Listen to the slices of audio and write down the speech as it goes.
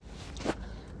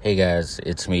Hey guys,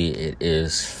 it's me. It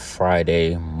is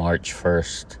Friday, March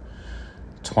 1st,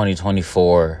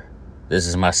 2024. This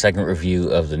is my second review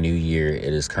of the new year.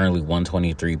 It is currently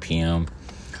 1:23 p.m.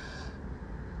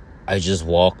 I just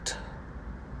walked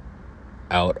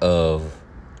out of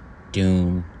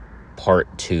Dune Part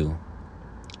 2.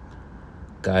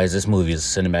 Guys, this movie is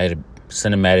a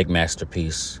cinematic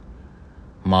masterpiece.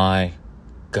 My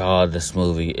God, this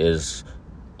movie is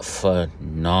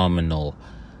phenomenal.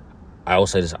 I will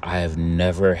say this, I have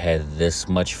never had this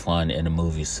much fun in a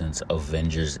movie since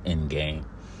Avengers Endgame.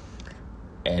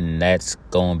 And that's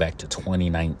going back to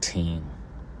 2019.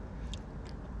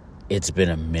 It's been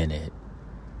a minute,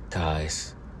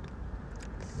 guys.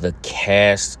 The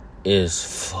cast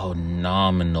is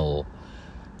phenomenal.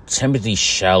 Timothée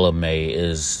Chalamet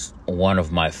is one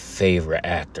of my favorite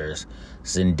actors.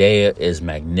 Zendaya is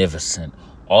magnificent.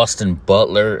 Austin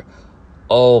Butler,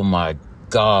 oh my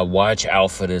God, watch out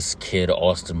for this kid,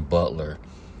 Austin Butler.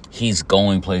 He's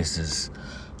going places.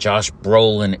 Josh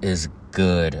Brolin is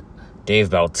good. Dave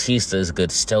Bautista is good.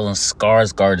 Stellan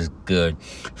Skarsgård is good.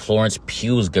 Florence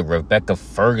Pugh is good. Rebecca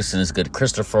Ferguson is good.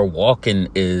 Christopher Walken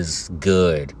is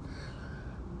good.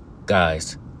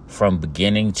 Guys, from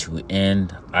beginning to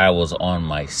end, I was on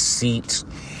my seat.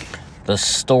 The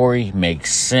story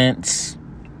makes sense.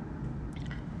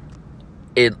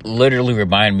 It literally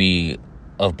reminded me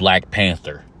of Black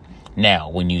Panther. Now,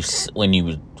 when you see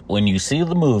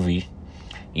the movie,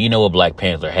 you know what Black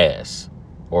Panther has,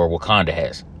 or Wakanda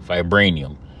has.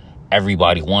 Vibranium.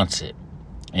 Everybody wants it.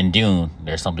 In Dune,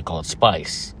 there's something called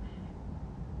spice.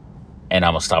 And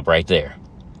I'm gonna stop right there.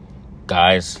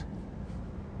 Guys,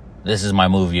 this is my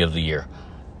movie of the year.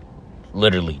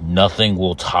 Literally, nothing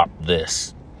will top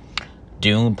this.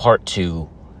 Dune Part 2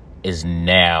 is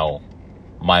now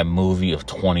my movie of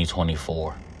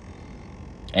 2024.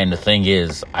 And the thing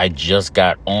is, I just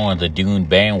got on the Dune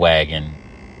bandwagon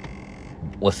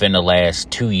within the last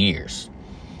 2 years.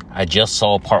 I just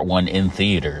saw Part 1 in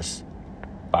theaters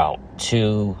about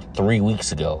 2-3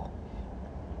 weeks ago.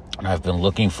 And I've been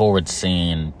looking forward to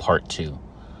seeing Part 2.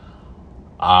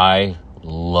 I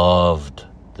loved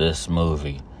this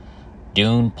movie.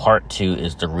 Dune Part 2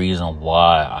 is the reason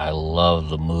why I love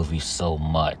the movie so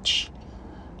much.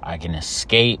 I can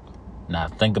escape,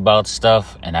 not think about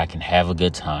stuff, and I can have a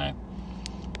good time.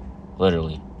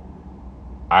 Literally,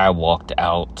 I walked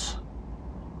out.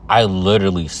 I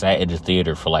literally sat in the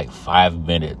theater for like 5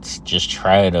 minutes just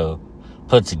trying to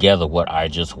put together what I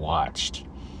just watched.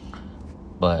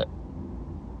 But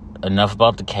enough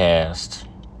about the cast.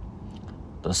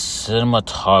 The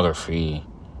cinematography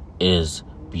is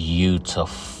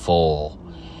beautiful.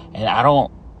 And I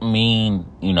don't mean,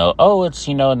 it's,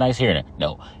 nice here and there.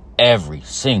 No, every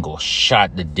single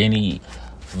shot that Denis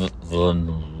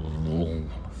Villeneuve,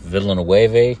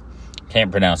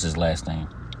 can't pronounce his last name.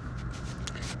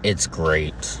 It's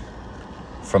great.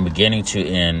 From beginning to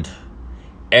end,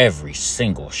 every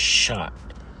single shot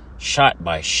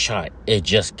by shot, it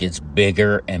just gets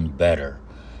bigger and better.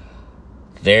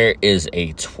 There is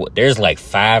there's like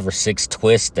 5 or 6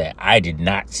 twists that I did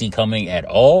not see coming at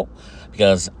all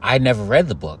because I never read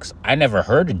the books. I never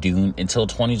heard of Dune until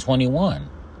 2021.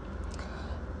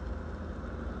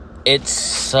 It's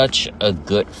such a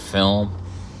good film.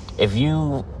 If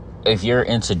you're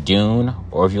into Dune,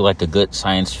 or if you like a good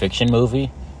science fiction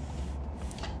movie,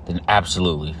 then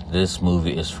absolutely, this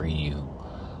movie is for you.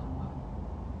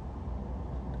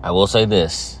 I will say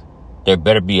this. There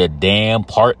better be a damn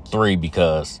Part 3,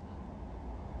 because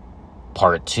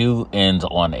Part 2 ends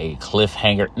on a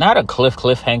cliffhanger. Not a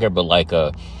cliffhanger, but like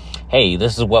a, hey,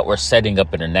 this is what we're setting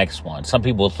up in the next one. Some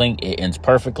people think it ends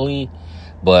perfectly,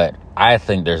 but I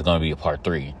think there's going to be a Part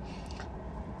 3.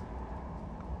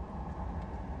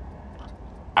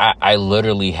 I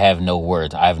literally have no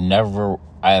words. I have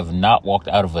not walked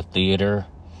out of a theater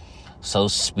so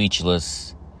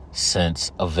speechless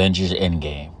since Avengers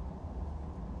Endgame.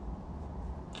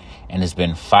 And it's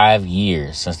been 5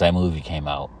 years since that movie came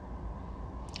out.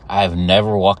 I have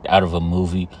never walked out of a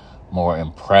movie more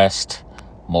impressed,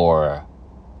 more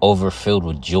overfilled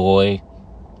with joy,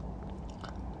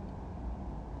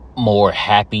 more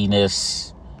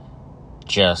happiness.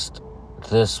 Just,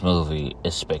 this movie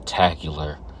is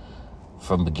spectacular.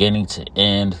 From beginning to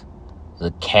end,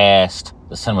 the cast,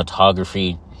 the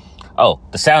cinematography. Oh,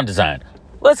 the sound design.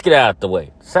 Let's get out of the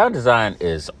way. Sound design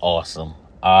is awesome.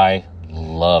 I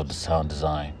love the sound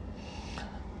design.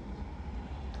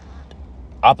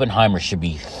 Oppenheimer should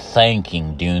be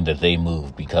thanking Dune that they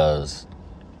moved, because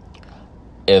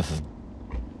if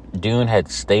Dune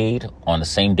had stayed on the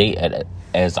same date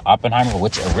as Oppenheimer,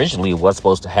 which originally was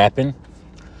supposed to happen,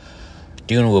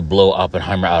 Dune would blow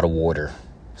Oppenheimer out of water.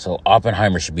 So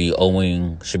Oppenheimer should be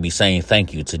saying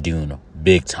thank you to Dune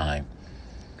big time.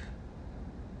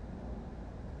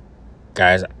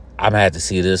 Guys, I'm gonna have to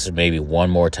see this maybe one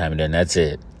more time and then that's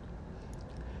it.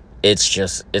 It's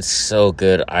so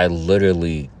good. I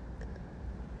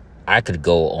could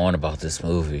go on about this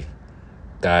movie.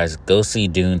 Guys, go see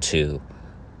Dune 2.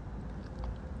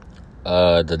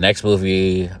 The next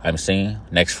movie I'm seeing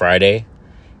next Friday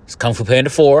is Kung Fu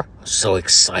Panda 4. So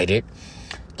excited.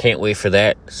 Can't wait for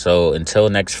that. So until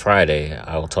next Friday,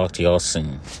 I will talk to y'all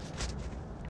soon.